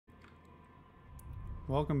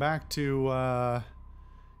welcome back to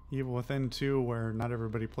Evil Within 2, where not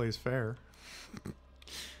everybody plays fair.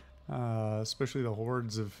 Especially the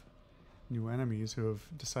hordes of new enemies who have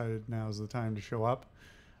decided now's the time to show up.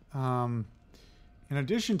 In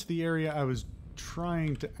addition to the area I was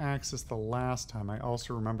trying to access the last time, I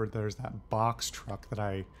also remembered there's that box truck that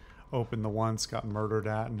I opened the once, got murdered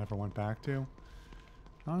at, and never went back to.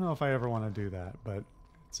 I don't know if I ever want to do that, but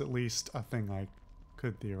it's at least a thing I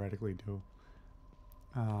could theoretically do.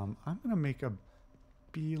 I'm going to make a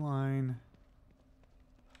beeline.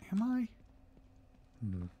 Am I?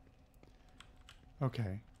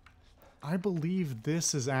 Okay. I believe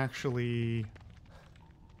this is actually...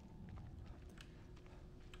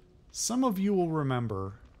 Some of you will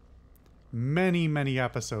remember many, many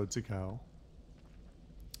episodes ago,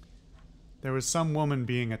 there was some woman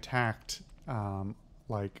being attacked,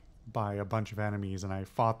 like, by a bunch of enemies, and I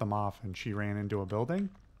fought them off, and she ran into a building.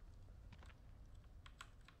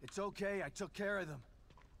 It's okay, I took care of them.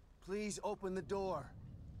 Please open the door.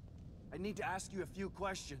 I need to ask you a few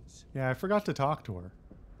questions. Yeah, I forgot to talk to her.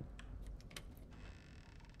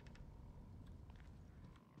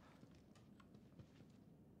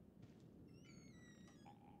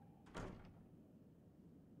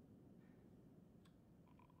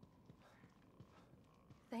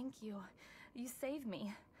 Thank you. You saved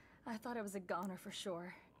me. I thought I was a goner for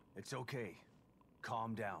sure. It's okay.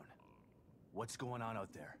 Calm down. What's going on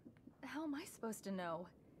out there? How am I supposed to know?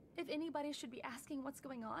 If anybody should be asking what's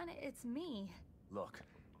going on, it's me. Look,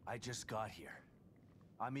 I just got here.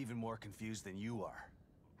 I'm even more confused than you are.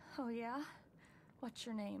 Oh yeah? What's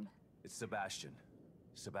your name? It's Sebastian.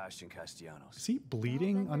 Sebastian Castellanos. Is he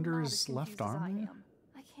bleeding Well, then under you're not his as left confused as arm I there? am.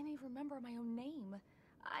 I can't even remember my own name.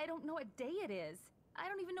 I don't know what day it is. I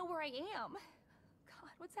don't even know where I am.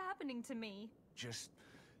 God, what's happening to me? Just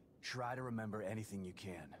try to remember anything you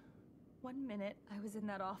can. 1 minute, I was in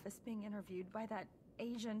that office being interviewed by that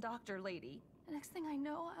Asian doctor lady. The next thing I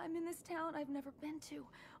know, I'm in this town I've never been to,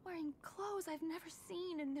 wearing clothes I've never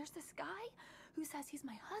seen, and there's this guy who says he's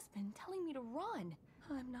my husband telling me to run.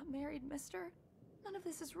 I'm not married, mister. None of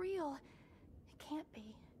this is real. It can't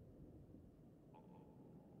be.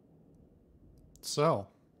 So,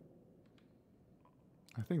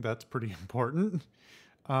 I think that's pretty important.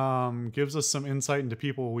 Gives us some insight into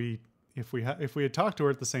people if we had talked to her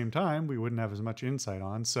at the same time, we wouldn't have as much insight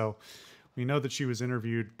on. So we know that she was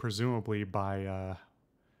interviewed presumably by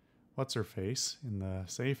what's her face in the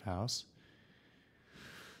safe house.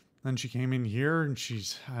 Then she came in here and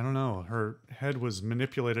I don't know, her head was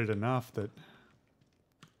manipulated enough that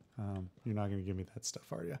you're not going to give me that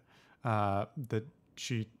stuff, are you? That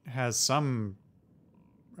she has some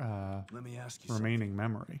Let me ask you remaining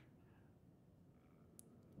memory.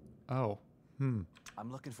 Oh,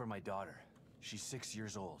 I'm looking for my daughter. She's 6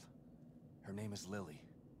 years old. Her name is Lily.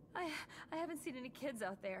 I haven't seen any kids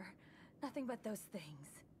out there. Nothing but those things.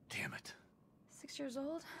 Damn it. 6 years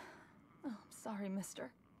old? Oh, I'm sorry,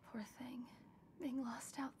 mister. Poor thing. Being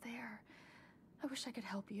lost out there. I wish I could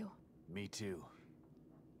help you. Me too.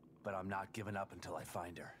 But I'm not giving up until I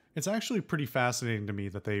find her. it's actually pretty fascinating to me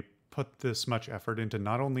that they put this much effort into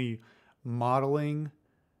not only modeling,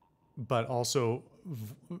 but also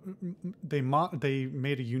they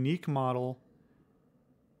made a unique model.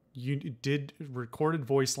 You did recorded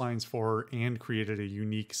voice lines for her and created a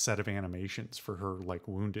unique set of animations for her like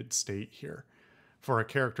wounded state here for a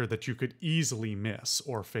character that you could easily miss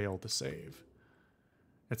or fail to save.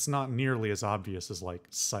 It's not nearly as obvious as like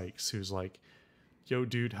Sykes, who's like, yo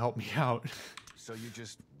dude, help me out. So you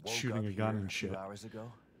just woke Shooting up a gun here and few shit. hours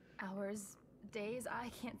ago? Hours, days,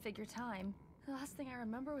 I can't figure time. The last thing I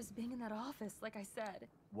remember was being in that office, like I said.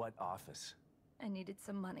 What office? I needed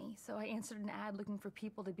some money, so I answered an ad looking for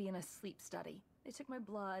people to be in a sleep study. They took my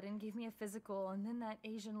blood and gave me a physical, and then that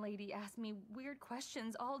Asian lady asked me weird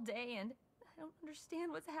questions all day, and I don't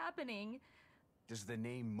understand what's happening. Does the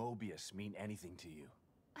name Mobius mean anything to you?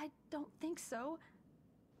 I don't think so,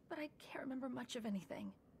 but I can't remember much of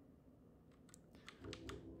anything.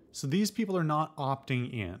 So these people are not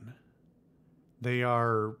opting in. They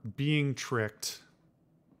are being tricked.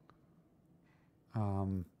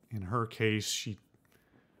 In her case, she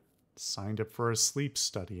signed up for a sleep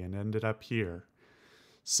study and ended up here.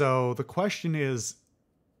 So the question is,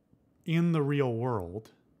 in the real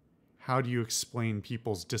world, how do you explain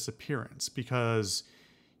people's disappearance? Because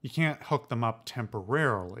you can't hook them up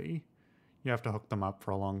temporarily. You have to hook them up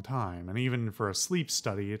for a long time. And even for a sleep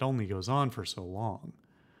study, it only goes on for so long.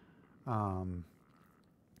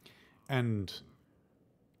 And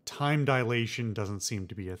time dilation doesn't seem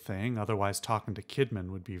to be a thing. Otherwise, talking to Kidman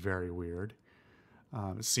would be very weird.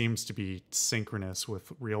 It seems to be synchronous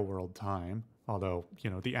with real-world time. Although, you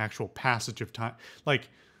know, the actual passage of time, like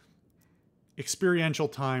experiential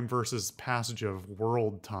time versus passage of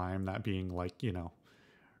world time, that being like, you know,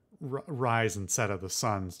 rise and set of the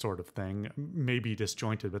sun sort of thing, may be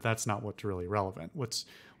disjointed, but that's not what's really relevant. What's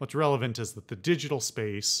relevant is that the digital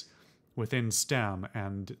space within STEM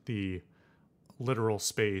and the literal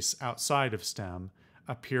space outside of STEM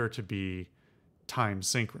appear to be time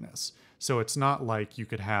synchronous. So it's not like you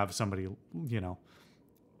could have somebody, you know,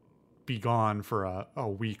 be gone for a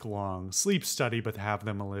week-long sleep study, but have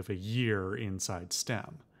them live a year inside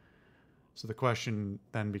STEM. So the question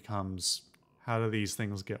then becomes, how do these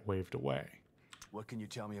things get waved away? What can you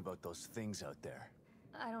tell me about those things out there?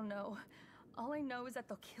 I don't know. All I know is that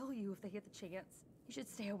they'll kill you if they get the chance. You should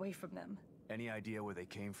stay away from them. Any idea where they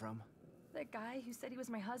came from? That guy who said he was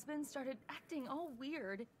my husband started acting all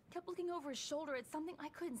weird. Kept looking over his shoulder at something I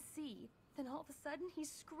couldn't see. Then all of a sudden, he's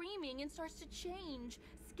screaming and starts to change.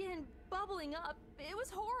 Skin bubbling up. It was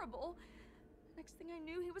horrible. Next thing I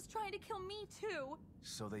knew, he was trying to kill me too.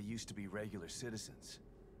 So they used to be regular citizens.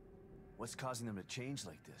 What's causing them to change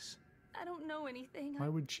like this? I don't know anything. Why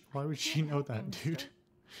would she can't know help that, you, dude? mister.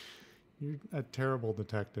 You're a terrible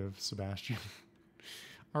detective, Sebastian.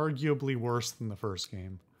 Arguably worse than the first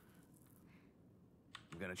game.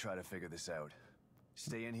 I'm gonna try to figure this out.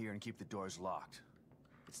 Stay in here and keep the doors locked.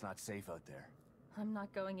 It's not safe out there. I'm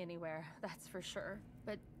not going anywhere, that's for sure.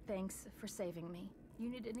 But thanks for saving me. You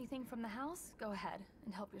need anything from the house? Go ahead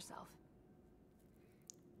and help yourself.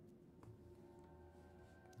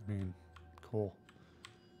 I mean, cool.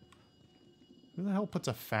 Who the hell puts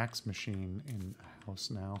a fax machine in a house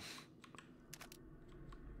now?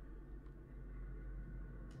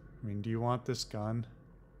 I mean, do you want this gun?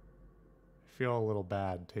 I feel a little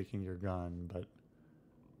bad taking your gun, but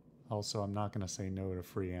also I'm not going to say no to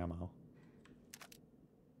free ammo.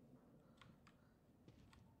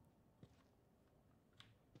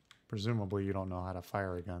 Presumably you don't know how to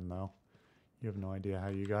fire a gun, though. You have no idea how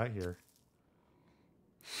you got here.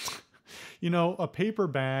 You know, a paper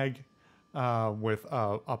bag with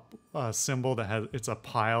a symbol that has, it's a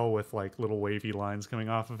pile with like little wavy lines coming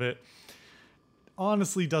off of it,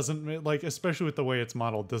 honestly doesn't, like, especially with the way it's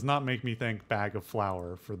modeled, does not make me think bag of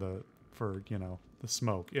flour for you know, the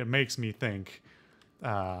smoke. It makes me think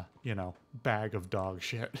you know, bag of dog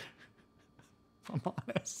shit. If I'm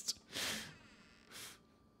honest.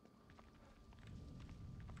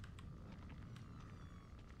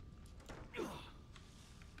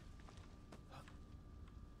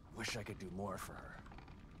 Wish I could do more for her.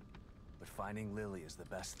 But finding Lily is the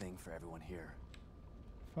best thing for everyone here.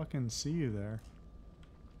 Fucking see you there.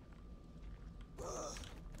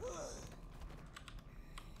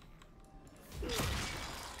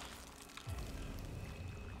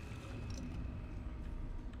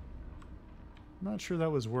 I'm not sure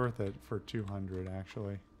that was worth it for 200,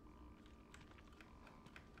 actually.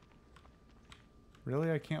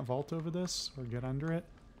 Really? I can't vault over this or get under it?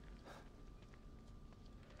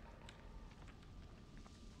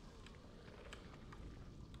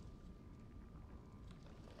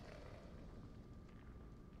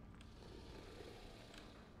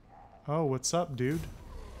 Oh, what's up, dude?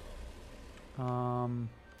 Did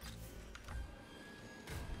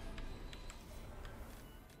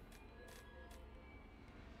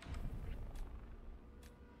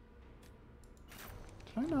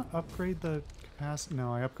I not upgrade the capacity?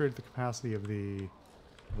 No, I upgraded the capacity of the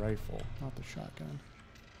rifle, not the shotgun.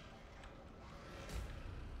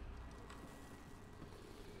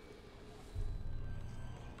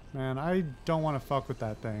 Man, I don't want to fuck with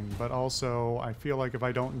that thing, but also I feel like if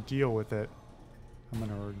I don't deal with it, I'm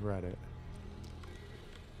gonna regret it.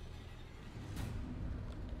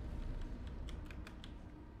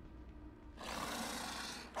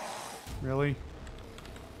 Really?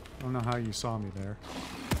 I don't know how you saw me there.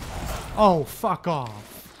 Oh, fuck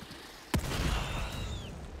off!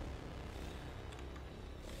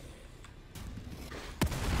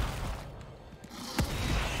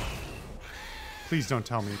 Please don't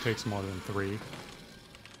tell me it takes more than 3.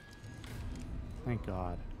 Thank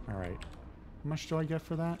God. Alright. How much do I get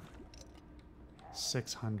for that?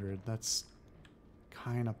 600. That's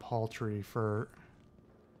kind of paltry for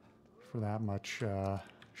that much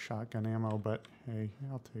shotgun ammo, but hey,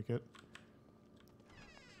 I'll take it.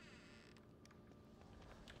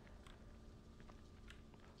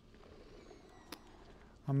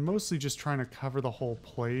 I'm mostly just trying to cover the whole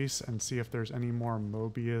place and see if there's any more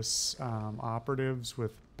Mobius operatives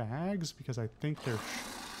with bags, because I think there's...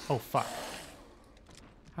 Oh, fuck.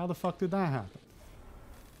 How the fuck did that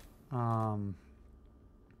happen?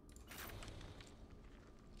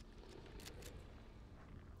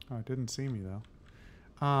 Oh, it didn't see me, though.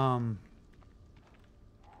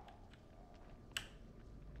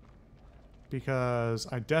 because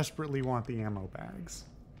I desperately want the ammo bags.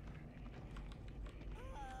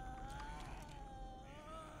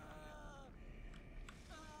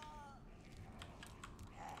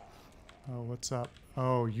 Oh, what's up?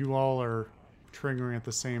 Oh, you all are triggering at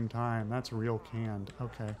the same time. That's real canned.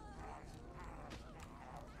 Okay.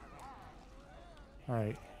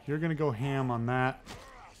 Alright, you're gonna go ham on that.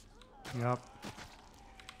 Yep.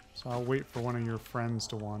 So I'll wait for one of your friends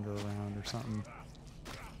to wander around or something.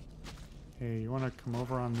 Hey, you wanna come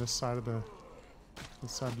over on this side of the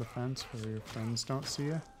fence where your friends don't see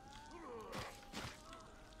you?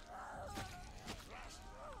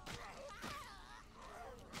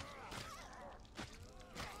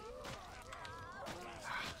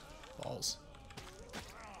 Balls.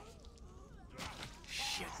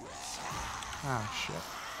 Shit. Ah, shit.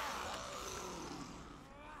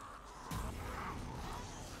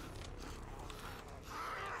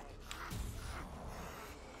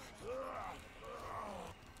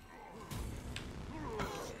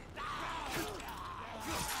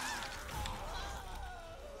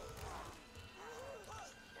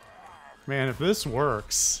 Man, if this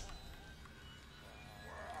works...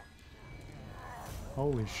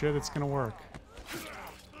 Holy shit, it's gonna work.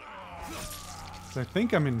 'Cause I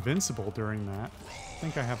think I'm invincible during that. I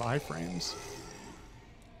think I have iframes.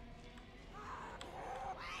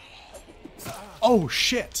 Oh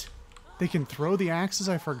shit! They can throw the axes,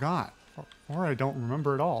 I forgot. Or I don't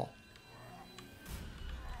remember at all.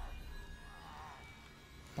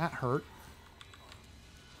 That hurt.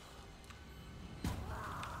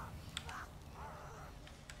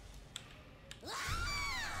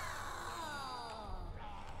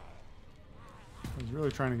 I was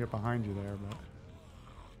really trying to get behind you there, but...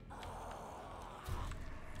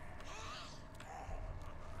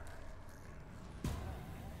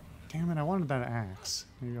 Damn it, I wanted that axe.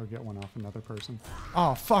 Maybe I'll get one off another person.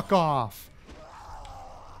 Oh, fuck off!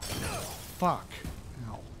 Fuck.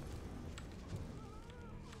 Ow.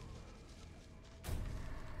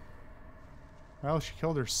 Well, she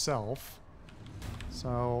killed herself.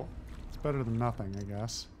 So, it's better than nothing, I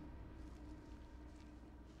guess.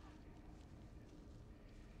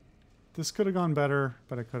 This could have gone better,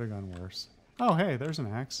 but it could have gone worse. Oh, hey, there's an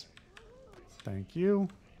axe. Thank you.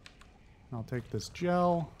 I'll take this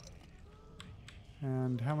gel.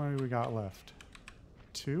 And how many we got left?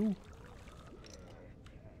 2?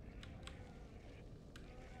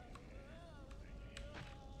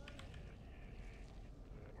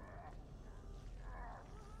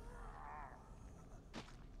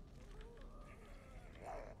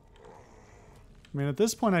 I mean, at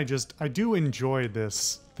this point, I do enjoy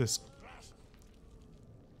this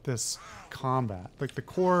combat. Like, the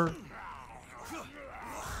core...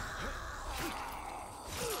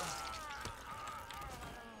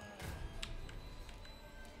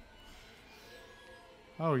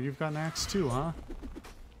 Oh, you've got an axe too, huh?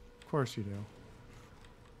 Of course you do.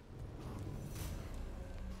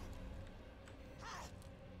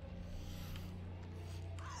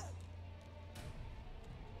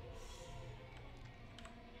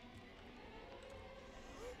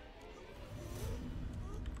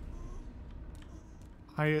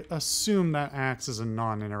 I assume that axe is a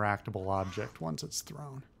non-interactable object once it's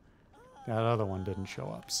thrown. That other one didn't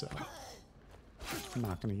show up, so... I'm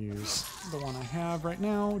not going to use the one I have right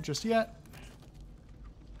now just yet.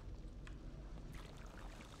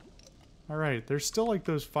 Alright, there's still like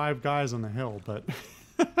those 5 guys on the hill, but...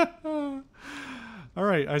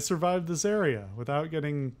 Alright, I survived this area without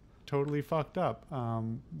getting totally fucked up,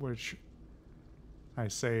 which I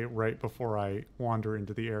say right before I wander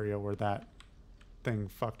into the area where that thing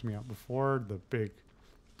fucked me up before, the big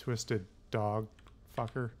twisted dog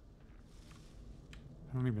fucker.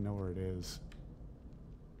 I don't even know where it is.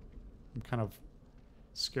 I'm kind of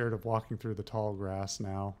scared of walking through the tall grass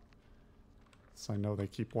now. So I know they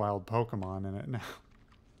keep wild Pokemon in it now.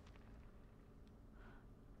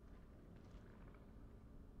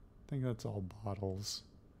 I think that's all bottles.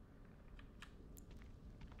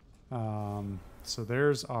 So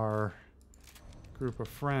there's our group of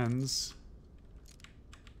friends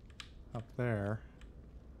up there.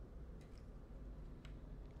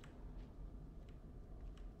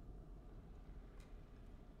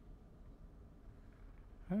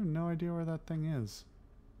 I have no idea where that thing is.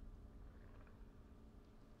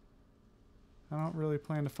 I don't really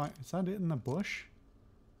plan to find... Is that it in the bush?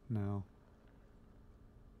 No.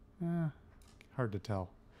 Hard to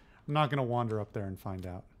tell. I'm not going to wander up there and find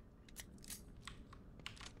out.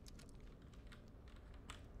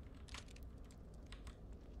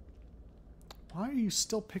 Why are you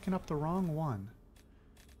still picking up the wrong one?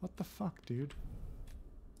 What the fuck, dude?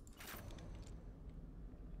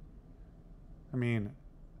 I mean,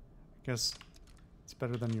 I guess it's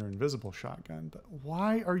better than your invisible shotgun, but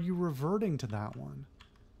why are you reverting to that one?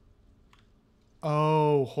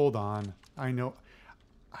 Oh, hold on. I know.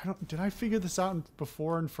 Did I figure this out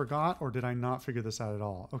before and forgot, or did I not figure this out at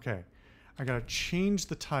all? Okay. I gotta change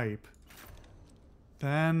the type,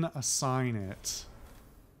 then assign it,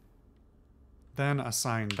 then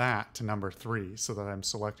assign that to number 3 so that I'm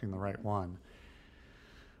selecting the right one.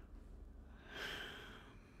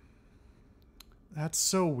 That's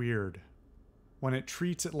so weird. When it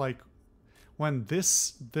treats it like, when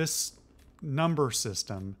this number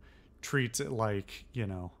system treats it like, you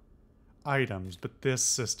know, items, but this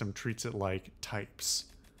system treats it like types.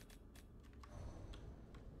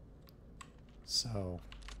 So,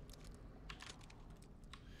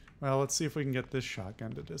 well, let's see if we can get this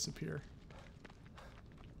shotgun to disappear.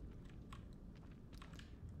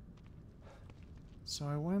 So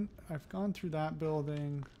I've gone through that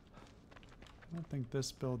building. I don't think this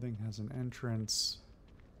building has an entrance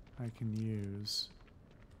I can use.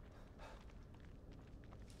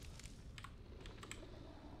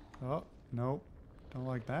 Oh, nope. Don't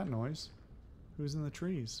like that noise. Who's in the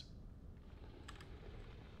trees?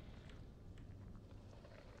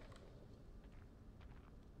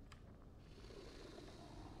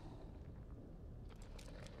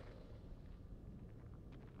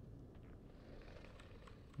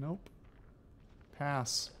 Nope.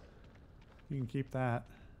 Pass. You can keep that.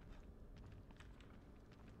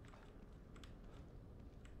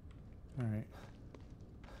 Alright.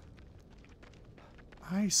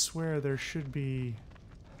 I swear there should be...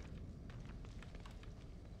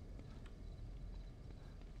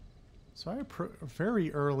 So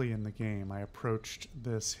very early in the game, I approached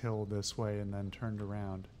this hill this way and then turned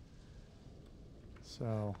around.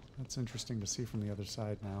 So, that's interesting to see from the other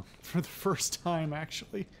side now. For the first time,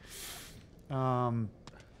 actually. I'm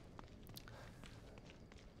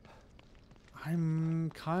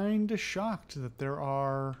kind of shocked that there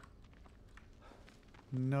are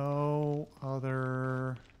no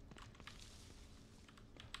other...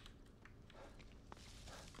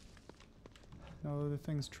 no other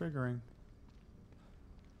things triggering.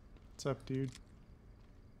 What's up, dude?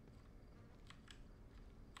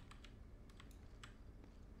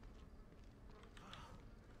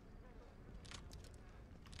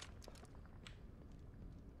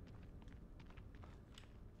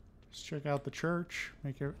 Just check out the church.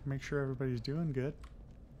 Make sure everybody's doing good.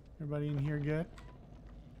 Everybody in here good?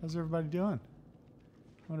 How's everybody doing?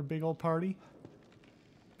 Want a big old party?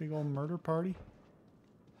 Big old murder party?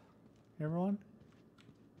 Everyone?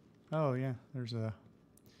 Oh yeah, there's a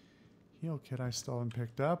heal kit I still haven't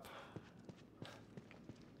picked up.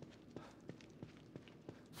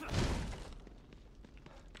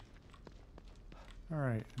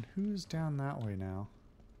 Alright, and who's down that way now?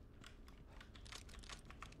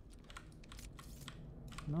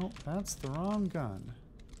 Nope, that's the wrong gun.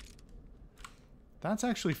 That's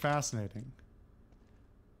actually fascinating.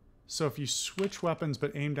 So if you switch weapons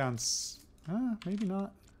but aim down... maybe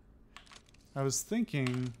not. I was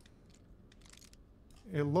thinking...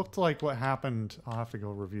 It looked like what happened... I'll have to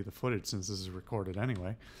go review the footage since this is recorded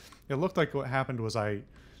anyway. It looked like what happened was I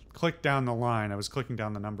clicked down the line. I was clicking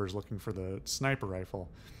down the numbers looking for the sniper rifle.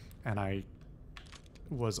 And I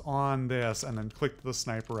was on this and then clicked the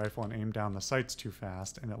sniper rifle and aimed down the sights too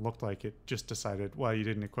fast. And it looked like it just decided, well, you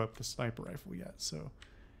didn't equip the sniper rifle yet. So you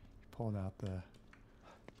pulled out the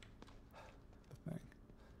thing.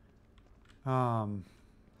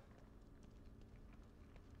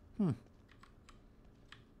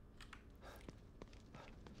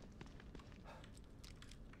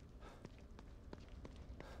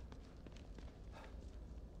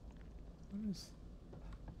 What is...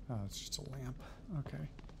 Oh, it's just a lamp. Okay.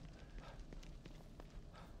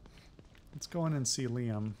 Let's go in and see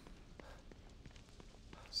Liam.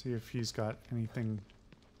 See if he's got anything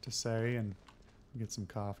to say and get some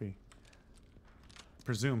coffee. I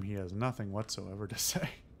presume he has nothing whatsoever to say.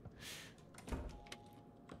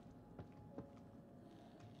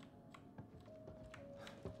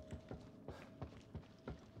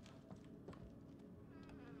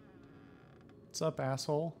 What's up,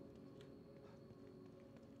 asshole?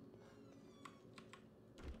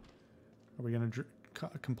 Are we going to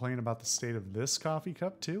complain about the state of this coffee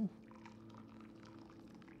cup too?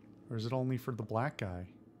 Or is it only for the black guy?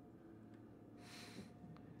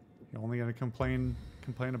 You're only going to complain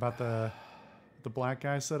about the black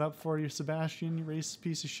guy set up for you, Sebastian, you racist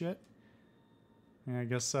piece of shit? Yeah, I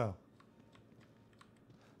guess so.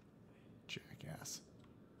 Jackass.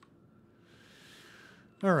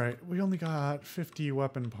 Alright, we only got 50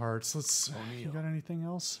 weapon parts. Let's... You got anything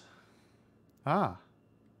else? Ah.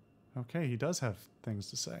 Okay, he does have things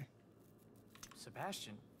to say.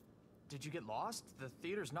 Sebastian, did you get lost? The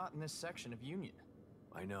theater's not in this section of Union.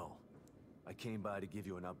 I know. I came by to give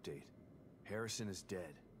you an update. Harrison is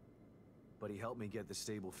dead. But he helped me get the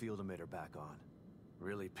stable field emitter back on.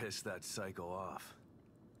 Really pissed that psycho off.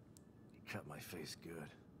 He cut my face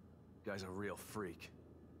good. Guy's a real freak.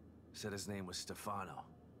 Said his name was Stefano.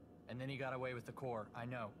 And then he got away with the core, I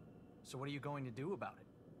know. So what are you going to do about it?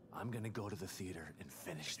 I'm gonna go to the theater and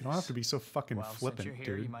finish this. You don't have to be so fucking Well, flippant, since you're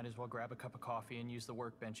here, dude. you might as well grab a cup of coffee and use the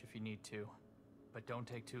workbench if you need to. But don't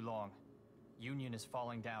take too long. Union is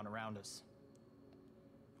falling down around us.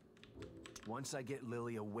 Once I get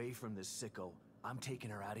Lily away from this sicko, I'm taking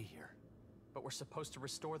her out of here. But we're supposed to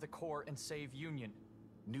restore the core and save Union.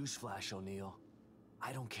 Newsflash, O'Neill.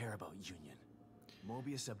 I don't care about Union.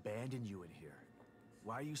 Mobius abandoned you in here.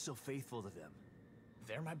 Why are you so faithful to them?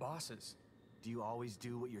 They're my bosses. Do you always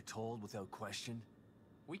do what you're told without question?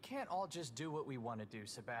 We can't all just do what we want to do,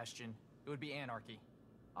 Sebastian. It would be anarchy.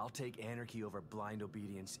 I'll take anarchy over blind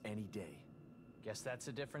obedience any day. Guess that's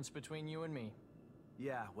the difference between you and me.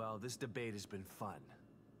 Yeah, well, this debate has been fun.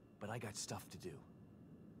 But I got stuff to do.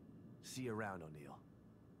 See you around, O'Neill.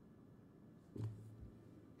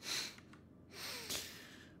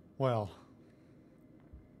 Well,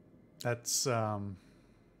 that's, yeah.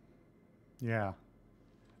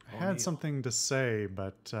 I had O'Neill. something to say,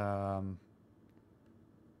 but,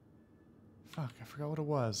 fuck, I forgot what it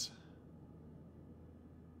was.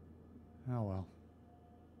 Oh, well.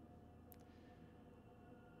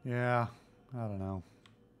 Yeah, I don't know.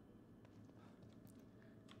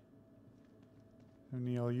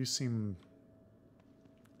 O'Neill, you seem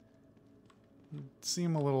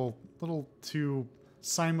a little too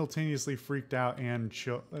simultaneously freaked out and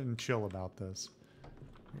chill about this.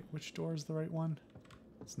 Wait, which door is the right one?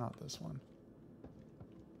 It's not this one.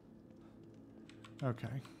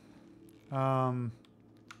 Okay. How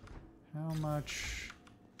much?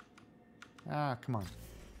 Ah, come on.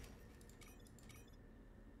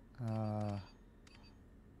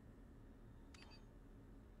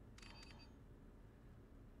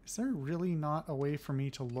 Is there really not a way for me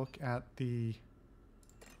to look at the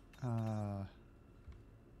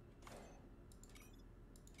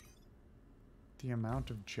amount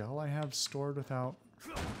of gel I have stored without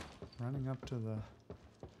running up to the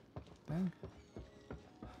thing?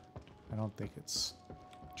 I don't think it's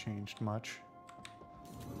changed much.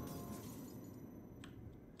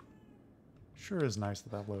 Sure is nice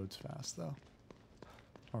that that loads fast, though.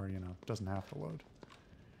 Or, you know, doesn't have to load.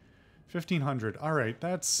 1,500. All right,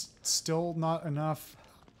 that's still not enough.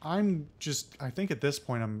 I think at this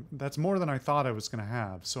point, that's more than I thought I was going to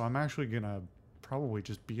have. So I'm actually going to probably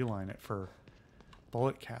just beeline it for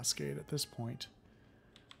Bullet Cascade at this point.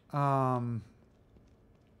 Is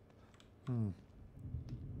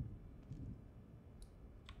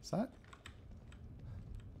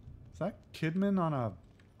that Kidman on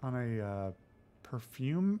a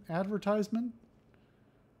perfume advertisement?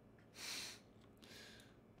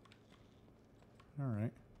 All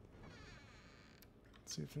right.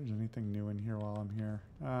 Let's see if there's anything new in here while I'm here.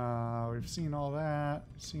 We've seen all that.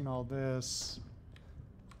 Seen all this.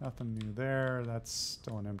 Nothing new there. That's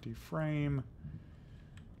still an empty frame.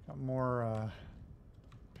 Got more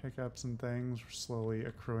pickups and things. We're slowly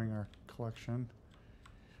accruing our collection.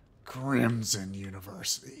 Crimson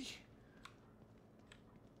University.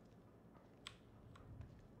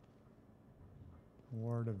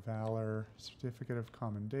 Award of Valor. Certificate of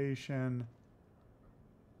Commendation.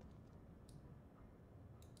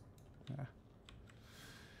 Yeah.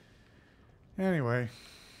 Anyway.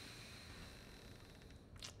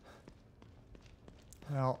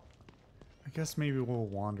 Well, I guess maybe we'll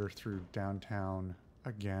wander through downtown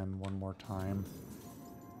again one more time.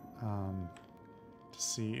 To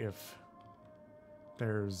see if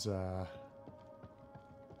there's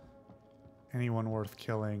anyone worth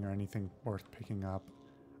killing or anything worth picking up.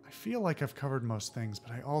 I feel like I've covered most things,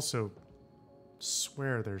 but I also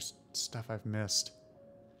swear there's stuff I've missed.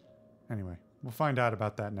 Anyway, we'll find out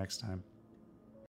about that next time.